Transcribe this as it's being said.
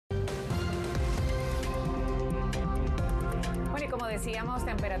como decíamos,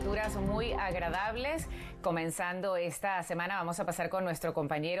 temperaturas muy agradables. Comenzando esta semana vamos a pasar con nuestro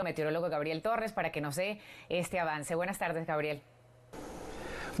compañero meteorólogo Gabriel Torres para que nos dé este avance. Buenas tardes, Gabriel.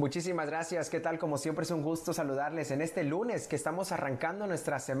 Muchísimas gracias. ¿Qué tal? Como siempre es un gusto saludarles en este lunes que estamos arrancando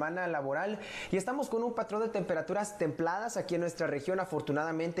nuestra semana laboral y estamos con un patrón de temperaturas templadas aquí en nuestra región.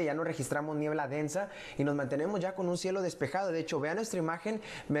 Afortunadamente ya no registramos niebla densa y nos mantenemos ya con un cielo despejado. De hecho, vean nuestra imagen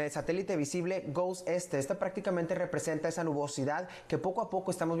de satélite visible GOES Este. Esta prácticamente representa esa nubosidad que poco a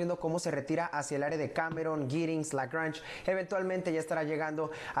poco estamos viendo cómo se retira hacia el área de Cameron, Giddings, Lagrange. Eventualmente ya estará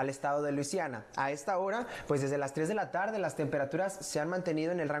llegando al estado de Luisiana. A esta hora, pues desde las 3 de la tarde las temperaturas se han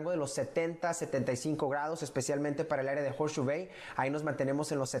mantenido en el rango de los 70, 75 grados, especialmente para el área de Horseshoe Bay. Ahí nos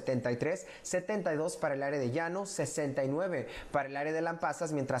mantenemos en los 73, 72 para el área de Llano, 69 para el área de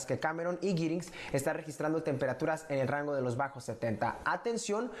Lampasas, mientras que Cameron y Giddings están registrando temperaturas en el rango de los bajos 70.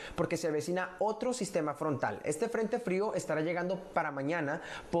 Atención, porque se avecina otro sistema frontal. Este frente frío estará llegando para mañana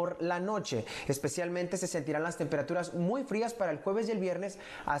por la noche. Especialmente se sentirán las temperaturas muy frías para el jueves y el viernes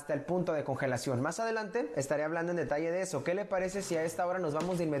hasta el punto de congelación. Más adelante estaré hablando en detalle de eso. ¿Qué le parece si a esta hora nos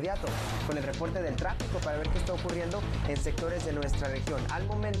vamos de inmediato con el reporte del tráfico para ver qué está ocurriendo en sectores de nuestra región? Al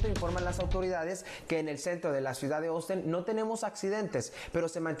momento informan las autoridades que en el centro de la ciudad de Austin no tenemos accidentes, pero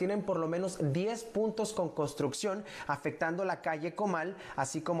se mantienen por lo menos 10 puntos con construcción afectando la calle Comal,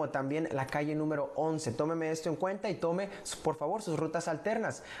 así como también la calle número 11. Tómeme esto en cuenta y tome por favor sus rutas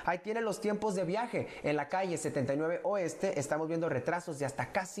alternas. Ahí tienen los tiempos de viaje. En la calle 79 Oeste estamos viendo retrasos de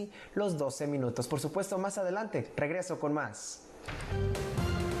hasta casi los 12 minutos. Por supuesto, más adelante regreso con más.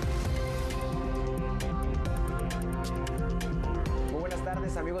 Buenas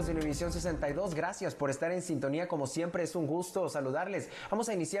tardes, amigos de Univisión 62, gracias por estar en sintonía. Como siempre es un gusto saludarles. Vamos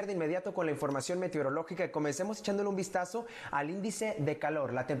a iniciar de inmediato con la información meteorológica y comencemos echándole un vistazo al índice de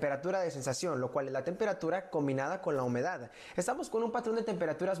calor, la temperatura de sensación, lo cual es la temperatura combinada con la humedad. Estamos con un patrón de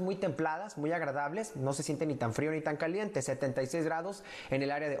temperaturas muy templadas, muy agradables, no se siente ni tan frío ni tan caliente. 76 grados en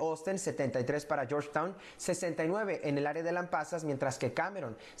el área de Austin, 73 para Georgetown, 69 en el área de Lampasas, mientras que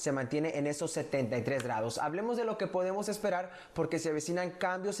Cameron se mantiene en esos 73 grados. Hablemos de lo que podemos esperar porque se avecinan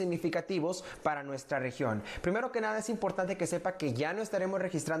cambios significativos para nuestra región. Primero que nada es importante que sepa que ya no estaremos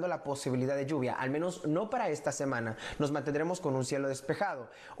registrando la posibilidad de lluvia, al menos no para esta semana. Nos mantendremos con un cielo despejado.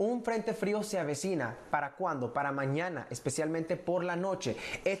 Un frente frío se avecina. ¿Para cuándo? Para mañana, especialmente por la noche.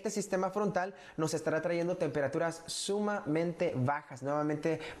 Este sistema frontal nos estará trayendo temperaturas sumamente bajas.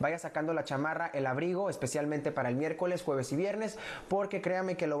 Nuevamente vaya sacando la chamarra, el abrigo, especialmente para el miércoles, jueves y viernes, porque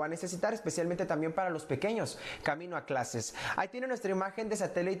créame que lo va a necesitar, especialmente también para los pequeños camino a clases. Ahí tiene nuestra imagen de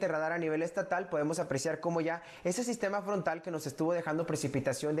satélite radar a nivel estatal. Podemos apreciar cómo ya ese sistema frontal que nos estuvo dejando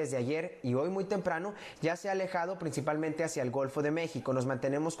precipitación desde ayer y hoy muy temprano ya se ha alejado principalmente hacia el Golfo de México. Nos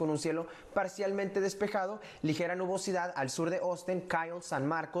mantenemos con un cielo parcialmente despejado, ligera nubosidad al sur de Austin, Kyle, San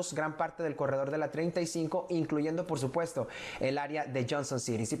Marcos, gran parte del corredor de la 35, incluyendo por supuesto el área de Johnson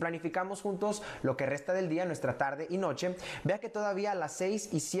City. Si planificamos juntos lo que resta del día, nuestra tarde y noche, vea que todavía a las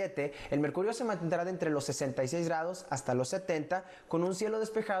 6 y 7 el mercurio se mantendrá de entre los 66 grados hasta los 70 con un cielo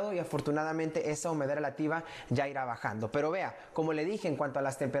despejado y afortunadamente esa humedad relativa ya irá bajando. Pero vea, como le dije en cuanto a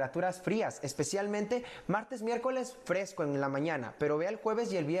las temperaturas frías, especialmente martes, miércoles fresco en la mañana, pero vea el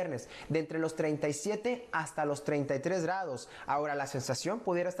jueves y el viernes de entre los 37 hasta los 33 grados. Ahora la sensación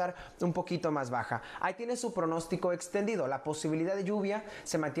pudiera estar un poquito más baja. Ahí tiene su pronóstico extendido. La posibilidad de lluvia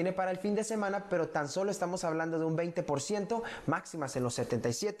se mantiene para el fin de semana, pero tan solo estamos hablando de un 20%, máximas en los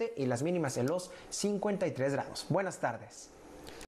 77 y las mínimas en los 53 grados. Buenas tardes.